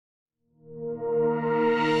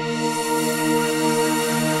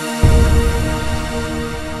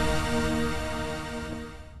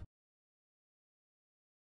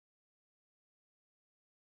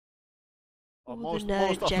most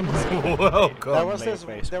nerd of jealousy. Welcome.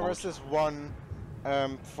 There was this one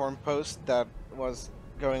forum post that was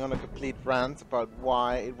going on a complete rant about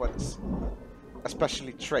why it was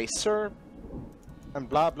especially Tracer and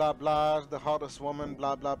blah blah blah, the hottest woman,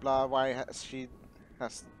 blah blah blah, why she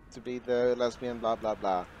has to be the lesbian, blah blah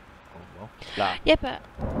blah. Oh, well. Blah. Yeah, but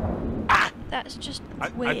that's just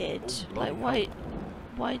weird. Like,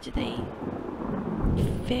 why do they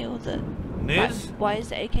feel that? Niz? Like, why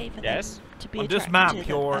is it okay for them to be on attracted this map, to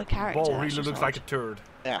your character? ball That's really just looks odd. like a turd.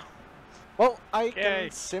 Yeah. Well, I can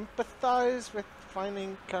sympathize with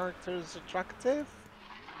finding characters attractive,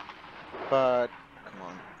 but come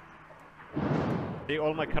on. See,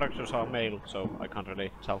 all my characters are male, so I can't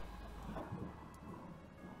really tell.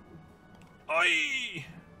 Oi!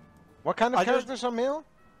 What kind of characters are male?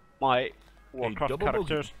 My Warcraft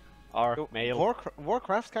characters are male.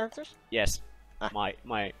 Warcraft characters? Yes. My.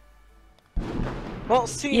 Well,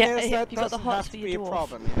 seeing as yeah, that you got the doesn't hots have for to be your a dwarf.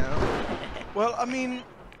 problem, you know? Well, I mean,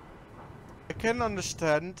 I can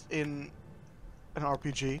understand in an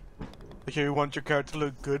RPG that you want your character to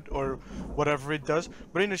look good or whatever it does,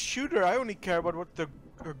 but in a shooter, I only care about what the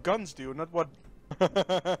guns do, not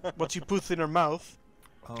what she puts in her mouth.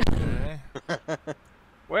 Okay.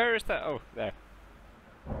 Where is that? Oh, there.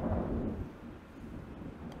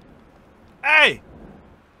 Hey!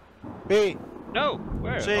 B! No!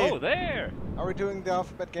 Where? See. Oh, there! Are we doing the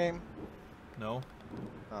alphabet game? No.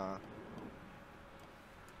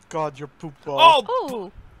 God, your poop ball.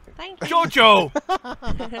 Oh, thank you. Jojo!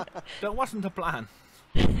 That wasn't the plan.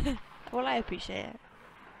 Well, I appreciate it.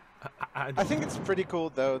 I think it's pretty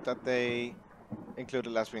cool though that they include a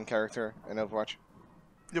lesbian character in Overwatch.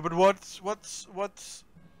 Yeah, but what's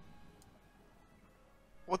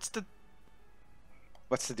the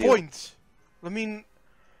What's the deal? point? I mean,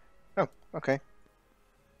 Oh, okay.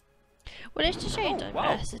 Well, it's to show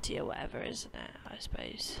diversity or whatever, isn't it? I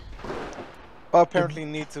suppose. Well, apparently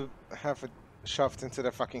need to have it shoved into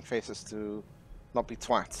their fucking faces to not be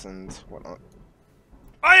twats and whatnot.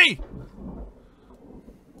 Hey!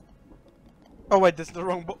 oh wait, that's the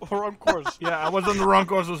wrong course. Yeah, I was on the wrong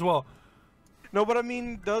course as well. No, but I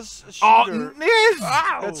mean, does a Oh, shooter Niz!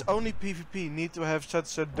 that's only PvP need to have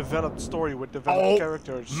such a developed story with developed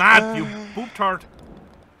characters? Matt, you poop tart.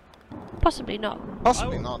 Possibly not.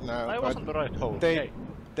 Possibly not, no. I but was on the right hole.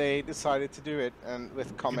 they decided to do it, and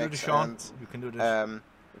with comics and You can do this.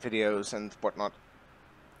 videos and whatnot.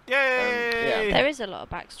 Yay! There is a lot of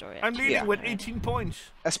backstory. I'm actually. leading with 18 points.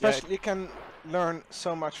 Especially, you can learn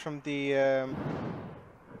so much from the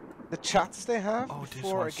chats they have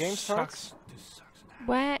before a game starts. This sucks.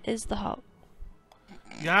 Where is the hole?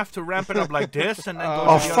 You have to ramp it up like this, and then go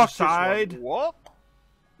Oh, to the fuck other this one. side, What?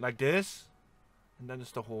 like this, and then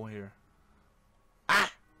it's the hole here.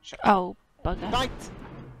 Oh, bugger. Right!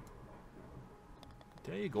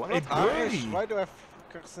 There you go. I'm Hey, not Irish. birdie! Why do I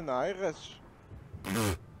curse in Irish?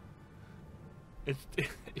 It's,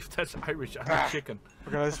 if that's Irish, I'm a chicken.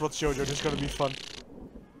 Okay, let's watch Jojo. This is gonna be fun.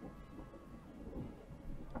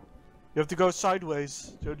 You have to go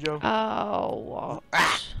sideways, Jojo. Oh, what?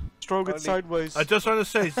 Stroke it sideways. I just want to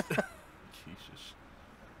say, Jesus.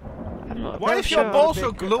 I'm not Why very is your sure. ball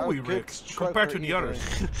so Big- glowy, good Rick, stroke compared to or the either. others?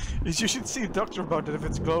 You should see a doctor about it if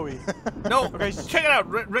it's glowy. No, Okay, check it out.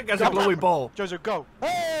 Rick has a glowy ball. Jojo, go.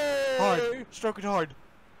 Hey! Hard. Stroke it hard.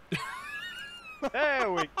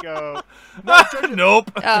 There we go.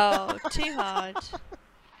 Nope. Oh, too hard.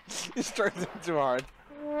 You stroked it too hard.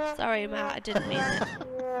 Sorry, Matt. I didn't mean it.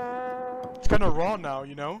 It's kind of raw now,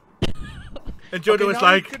 you know? And Jojo Okay, is now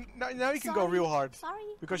like, you can, now you can go real hard. Sorry.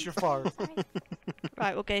 Because you're far.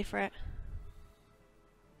 Right, we'll go for it.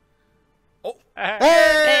 oh, Hey!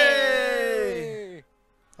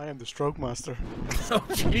 I am the stroke master. oh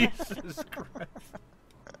Jesus Christ.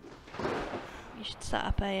 You should set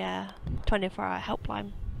up a 24-hour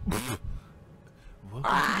helpline. Welcome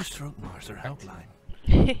to the Stroke Master Helpline.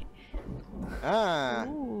 Ah.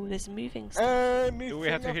 Ooh, there's moving stuff. Hey, Do we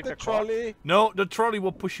have to hit the the clock? trolley? No, the trolley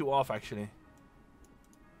will push you off, actually.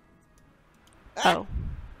 Oh.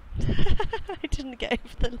 I didn't get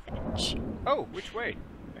over the ledge. Oh, which way?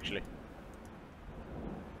 Actually.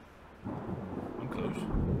 I'm close.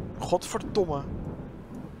 Godverdomme.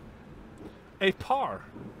 A par.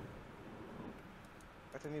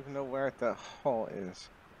 I don't even know where the hole is.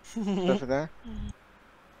 Over there?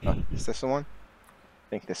 Oh, is this the one? I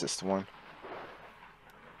think this is the one.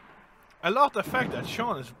 I love the fact that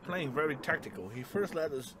Sean is playing very tactical. He first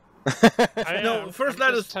let us. I No, am. first I'm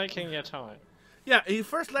let just us. taking your time. Yeah, he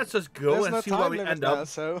first lets us go There's and no see where time we limit end now, up.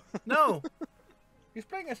 so... No, he's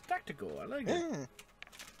playing as tactical. I like it. Yeah.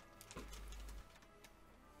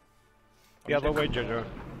 The other way, Jojo.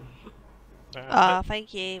 Ah,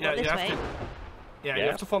 thank you. Yeah, What, this you way? have to. Yeah, you Yeah.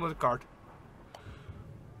 have to follow the card.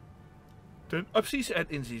 Turn upsies and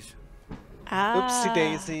insies. Ah. Oopsie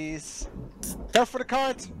daisies. Go for the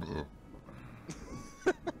cart!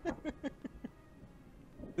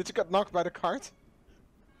 Did you get knocked by the cart?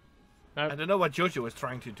 I don't know what Jojo is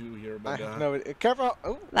trying to do here, I but have no idea. Careful!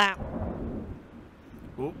 Oh! That.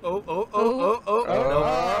 Oh, oh, oh, oh, oh, oh,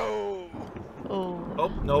 Oh! Oh. no. Oh,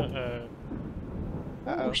 no.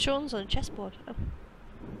 Uh-oh. Oh, Sean's on a chessboard. Oh.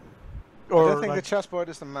 I Or don't think like, the chessboard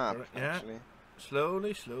is the map, Yeah. actually.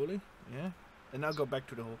 Slowly, slowly. Yeah. And now go back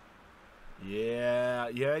to the hole. Yeah,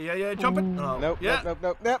 yeah, yeah, yeah. Jump it. Oh, Nope, yeah. nope,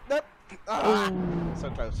 nope, nope, nope, nope. Ah! So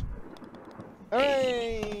close.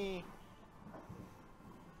 Hooray!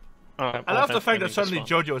 I love the fact that suddenly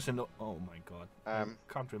Jojo is in the. Oh my god.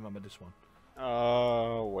 Can't remember this one.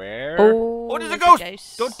 Where? Oh, Oh, there's a it's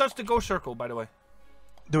ghost! Don't touch the ghost circle, by the way.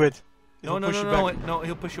 do it. No, It'll no, push no, you no, back. no,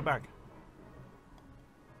 he'll push you back.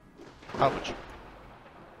 How much?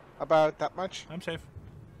 About that much? I'm safe.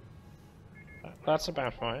 That's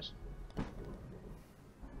about right.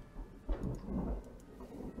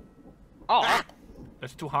 Oh!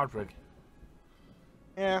 That's too hard, Rick.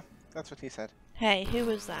 Yeah, that's what he said. Hey, who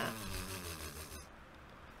was that?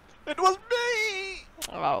 It was me!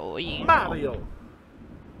 Oh, you. Mario!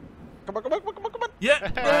 Come on, come on, come on, come on, come on!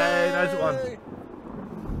 Yeah! Hey, nice one. Hey!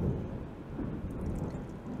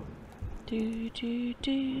 Do, do,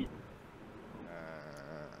 do.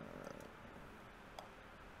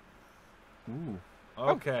 Ooh.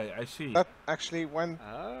 Okay, I see. That actually went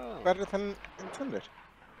Oh. better than intended.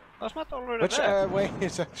 That's not already Which there. way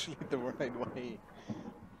is actually the right way?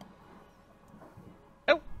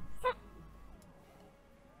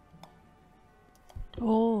 Oh.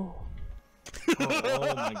 Oh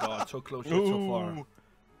my god, so close yet so far.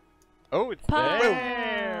 Oh, it's Pow.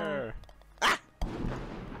 there!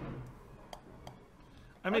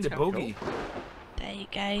 I made That's a kinda bogey. There you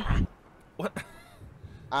go. What?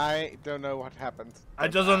 I don't know what happened. I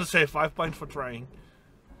just want to say 5 points for trying.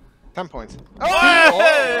 10 points.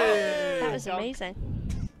 Hey! That was amazing.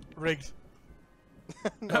 Rigged.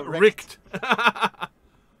 No, Rigged.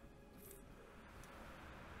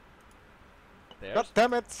 God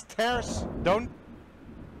damn it, stairs! Don't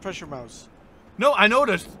press your mouse. No, I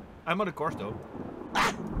noticed. I'm on the course though.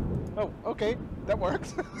 Oh, okay, that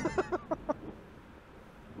works.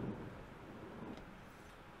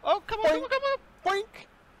 Oh, come on, come on, come on! Boink!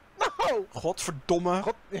 No! Godverdomme.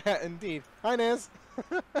 God, yeah, indeed. Hi, Nez.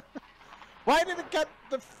 Why did it get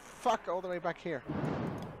the fuck all the way back here?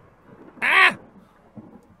 Ah!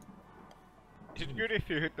 Is it good if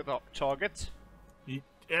you hit the target?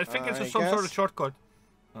 I think it's I some sort of guess. shortcut.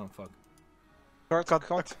 Oh fuck. Cut.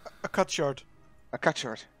 A cut short. A cut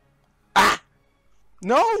short. Ah!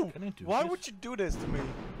 No! Can I do Why this? would you do this to me?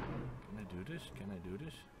 Can I do this? Can I do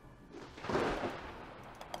this?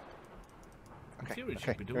 In Okay, theory, it okay,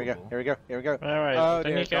 should be here we go, doable. here we go, here we go. Alright, Oh,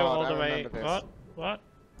 then dear you go God, all the I way. remember this. What?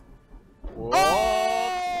 What?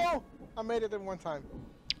 Oh! I made it in one time.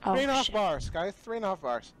 Oh, 3.5 shit. bars, guys. 3.5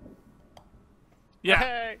 bars. Yeah.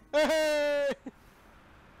 Hey! Hey!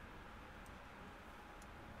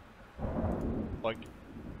 Like,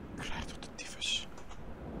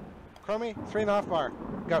 Chromeeh, 3.5 bar.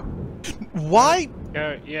 Go. Why?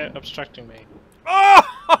 yeah, obstructing me. Oh!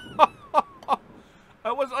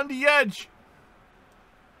 I was on the edge.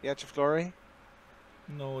 The edge of glory.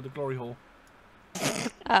 No, the glory hole.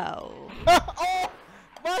 Oh. Oh!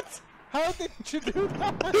 What? How did you do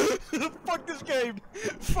that? Fuck this game.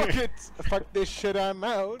 Fuck it. Fuck this shit, I'm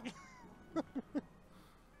out.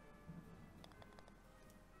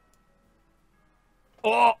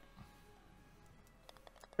 Oh!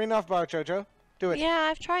 3.5 bar, Jojo. Do it. Yeah,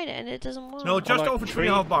 I've tried it and it doesn't work. No, just over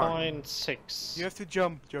 3.5 bar. 3.6. You have to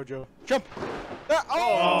jump, Jojo. Jump!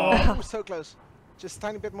 Ah, oh! So close. Just a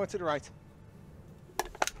tiny bit more to the right.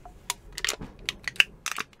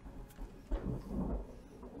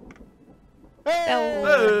 Hey! Oh.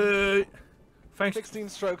 Hey! Thanks. 16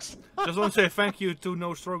 strokes. Just want to say thank you to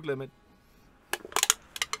No Stroke Limit.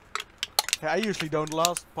 Yeah, I usually don't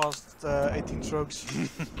last past 18 strokes.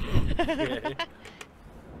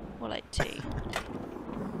 More like 2.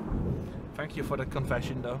 Thank you for that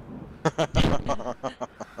confession, though.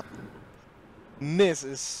 This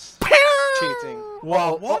is cheating.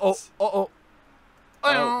 Wow, what? Oh,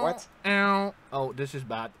 what? Ow. Oh, this is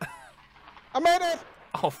bad. I made it!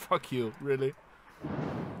 Oh, fuck you. Really?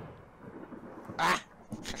 Ah!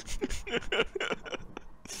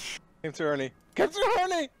 Came too early. Came too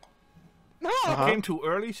early! No! Came too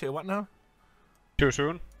early? Say what now? Too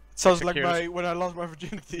soon? Sounds like Execute. when I lost my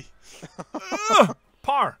virginity.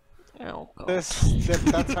 Par! Oh god.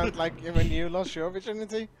 That sounds like when you lost your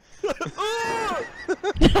virginity.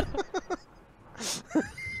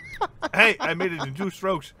 Hey, I made it in 2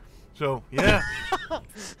 strokes. So, yeah.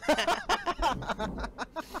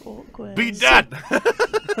 Awkward. Beat that!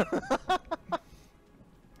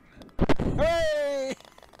 Hey!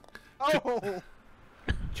 Oh!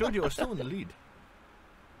 Jojo is still in the lead.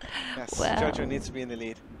 Yes, Well. Jojo needs to be in the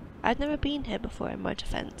lead. I've never been here before in my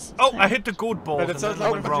defense. Oh, so- I hit the goat balls But and it sounds then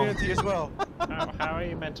I like went wrong. opportunity as well. How are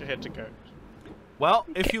you meant to hit the goat? Well,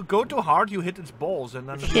 if you go too hard, you hit its balls and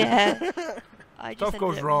then... Yeah. I Stuff just goes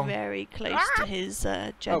ended up wrong. very close to his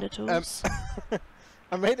genitals.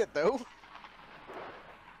 I made it though.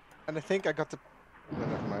 And I think I got the... No,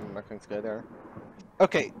 never mind, I'm not going to go there.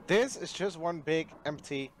 Okay, this is just one big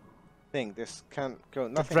empty thing. This can't go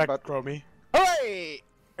nothing Deflect, but... Chromie. Hooray!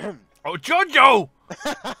 Oh, Jojo!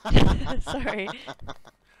 Sorry.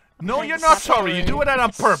 No, you're not sorry. You do it on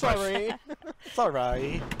purpose. Sorry.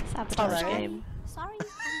 Sorry. Sabotage Alright. game. Sorry.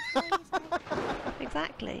 I'm sorry.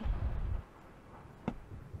 Exactly.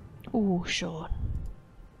 Ooh, Sean.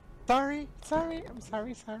 Sorry. I'm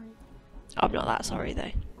sorry. I'm not that sorry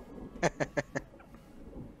though.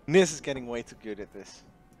 Nis is getting way too good at this.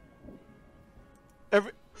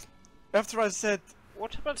 After I said,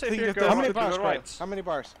 What happens if Think you that go there's- How many to bars, the bro? right? How many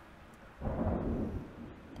bars?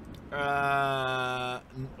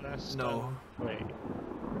 Less No. than- Wait.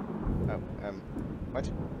 Oh, what?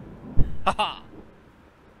 Haha!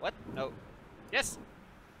 What? No. Yes!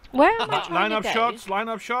 Where am I trying Line to up go? shots, line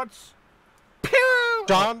up shots. Pew!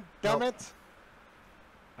 John, damn it!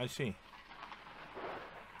 I see.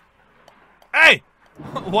 Hey!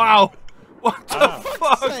 Wow! What the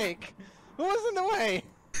fuck? Sake! Who was in the way?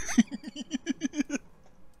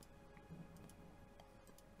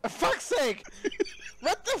 For fuck's sake!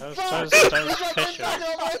 What the Those- fuck? those You got fishes. back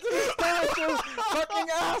all the way to the stairs, you fucking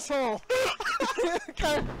asshole!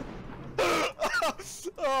 Okay.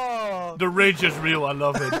 oh, The rage is real. I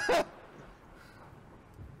love it.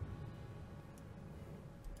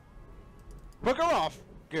 Book her off!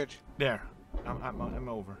 Good. There. I'm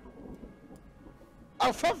over.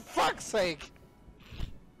 Oh, for fuck's sake!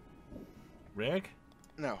 Rick,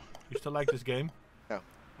 No. you still like this game? No.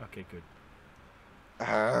 Okay, good.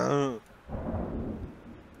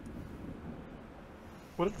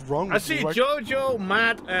 what is wrong with I see you? Like, Jojo,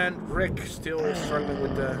 Matt, and Rick still struggling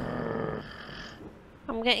with the.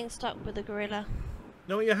 I'm getting stuck with the gorilla.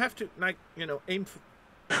 No, you have to aim.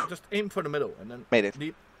 Just aim for the middle and then. Made it.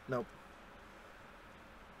 Deep. Nope.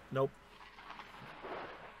 Nope.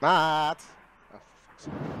 Matt! Oh, for fuck's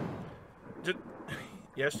sake. Just,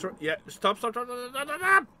 yes. Yeah. Stop.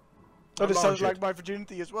 oh, this I sounds launched like it. my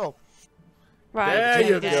virginity as well. Right. There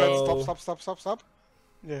you okay. go. Stop.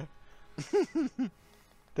 Yeah.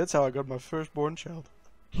 That's how I got my firstborn child.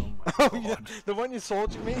 Oh my Oh, god. yeah. The one you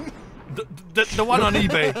sold, you mean? The one on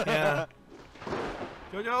eBay. Yeah.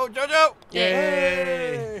 Jojo.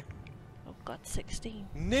 Yay! Oh god, 16.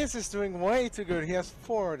 Nis is doing way too good. He has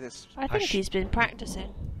 4 this. I think he's been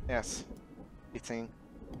practicing. Yes. 18.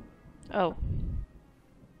 Oh.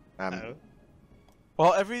 No.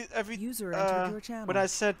 Well, every User entered your channel. when I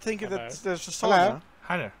said thinking Hello. that there's a Hello. sauna.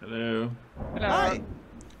 Hi there. Hello. Hi!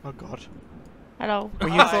 Oh god. Hello.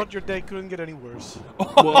 When you thought your day couldn't get any worse.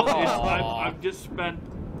 Well, I've just spent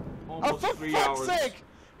Oh, almost for 3 fuck's hours. sake!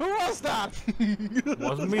 Who was that?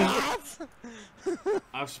 Wasn't me. What?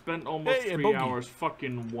 I've spent almost Hey, 3 Bogey. hours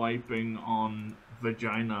fucking wiping on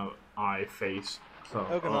vagina eye face. So,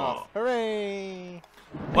 Open off. Hooray!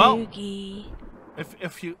 Well, Boogie.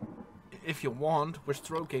 if you want, we're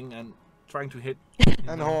stroking and trying to hit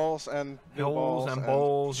And holes and blue holes balls and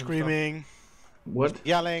balls. and Screaming. what?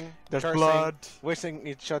 yelling, There's cursing, blood. wishing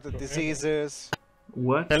each other diseases.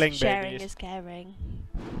 What? Killing Sharing babies. is caring.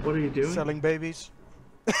 What are you doing? Selling babies.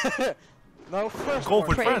 No, Go firstborn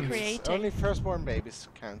with friends. babies. Procreating. Only firstborn babies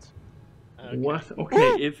count. Okay. What?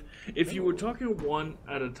 Okay, if you were talking one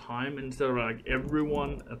at a time instead of like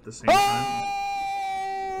everyone at the same time.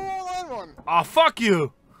 Oh, that one! Oh, fuck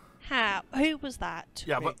you! How? Who was that?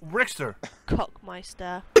 Yeah, but Rickster.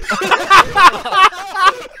 Cockmeister.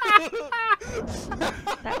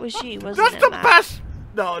 That was you, wasn't That's it, the Matt? best!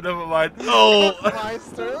 No, never mind. Oh!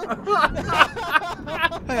 Meister!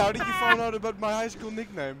 Hey, how did you find out about my high school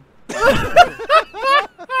nickname?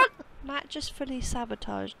 Matt just fully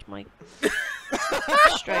sabotaged my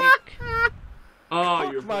stroke.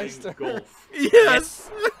 Oh, you're playing Cockmeister. golf. Yes!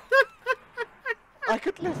 I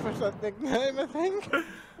could live with that nickname, I think.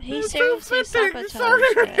 He It's so seriously fitting,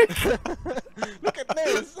 sabotaged sorry. it. Look at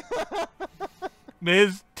this!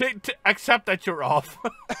 Miz, accept that you're off.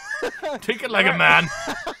 Take it like a man.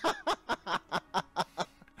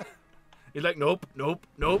 He's like, nope, nope,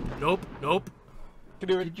 nope, nope, nope. Can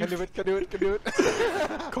do it, can do it, can do it, can do it.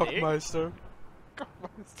 Cockmeister.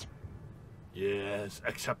 Yes,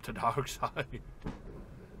 accept the dark side.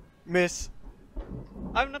 Miss.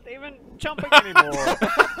 I'm not even jumping anymore.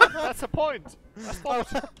 That's the point. I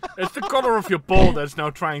stopped. It's the color of your ball that's now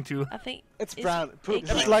trying to. I think It's brown. Poop.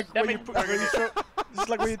 It's like when you it's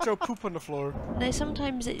like when you throw poop on the floor. no.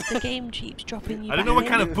 Sometimes it's the game keeps dropping you. I don't know what back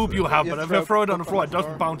kind in. of poop you have, but if I throw it on the floor, it floor.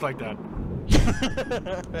 doesn't bounce like that.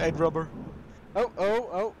 Ain't rubber. Oh,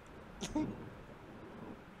 oh, oh.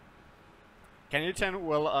 Can you tell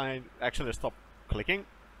will I actually stop clicking?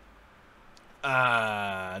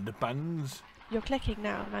 Depends. You're clicking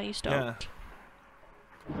now. Now you stop.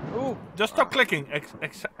 Yeah. Ooh. Just stop clicking.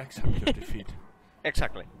 Accept your defeat.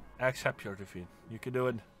 Exactly. Accept your defeat. You can do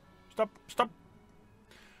it. Stop. Stop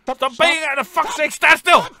being at the fuck's sake, stand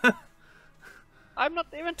still! I'm not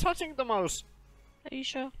even touching the mouse. Are you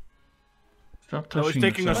sure? Stop I was touching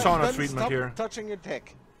taking a yourself. sauna Then treatment stop here. touching your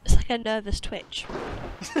dick. It's like a nervous twitch.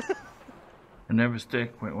 A nervous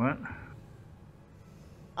dick. Wait, what?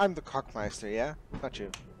 I'm the Cockmeister, yeah? Not you.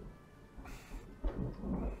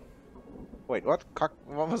 Wait, what?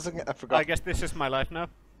 What was it? I forgot. I guess this is my life now.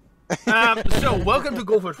 So, welcome to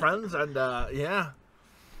Go for Friends, and yeah.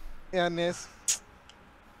 Yeah, Nis.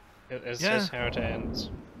 It Yeah. says how it ends.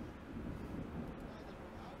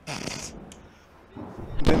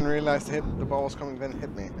 Didn't realize the ball was coming, then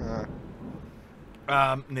hit me.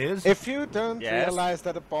 Niz, If you don't Yes? realize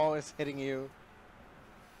that the ball is hitting you,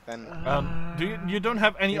 then you don't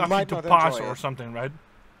have any You option might to not pass enjoy or it. something, right?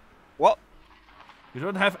 What? You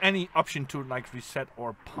don't have any option to like reset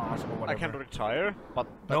or pass or I whatever. can retire, but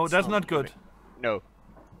No, that's not good. No.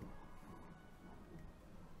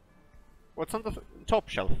 What's on the top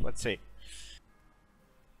shelf? Let's see.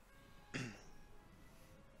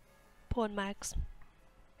 Porn mags.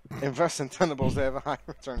 invest in tendables, they have a high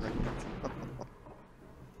return rate.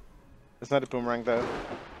 It's not a boomerang though.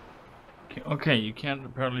 Okay, you can't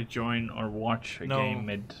apparently join or watch a No. game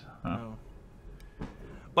mid. No.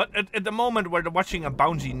 But at the moment we're watching a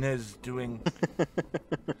bouncy Niz doing...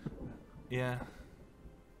 yeah.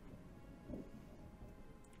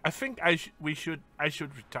 I think I should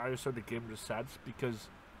retire so the game resets, because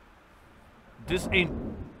this ain't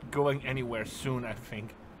going anywhere soon, I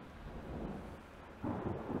think.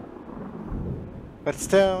 But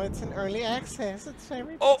still, it's an early access. It's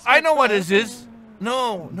very. Oh, I know what this is!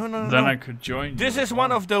 No. Then I could join. This you is as one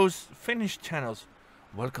well. of those Finnish channels.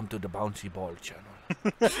 Welcome to the Bouncy Ball channel.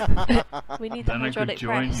 We need the Then I could hydraulic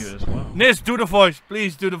join press. you as well. Niz, do the voice.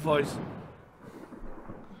 Please do the voice.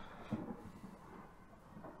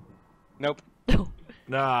 Nope.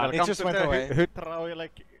 Nah. It just went away.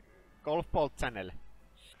 like golf ball channel.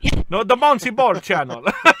 No, the Bouncy Ball channel.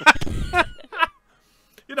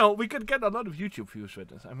 You know, we could get a lot of YouTube views with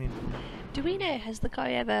this. I mean... Do we know, has the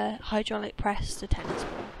guy ever hydraulic pressed a tennis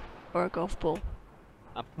ball? Or a golf ball?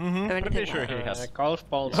 Or anything Pretty sure like he that? has. Golf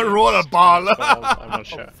balls. A roller ball! I'm not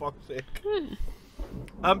sure. For fuck's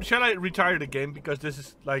sake. Shall I retire the game? Because this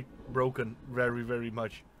is, like, broken very, very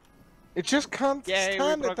much. It just can't Yay, we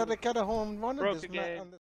stand it broke- that I got a home run in broke this the game. on the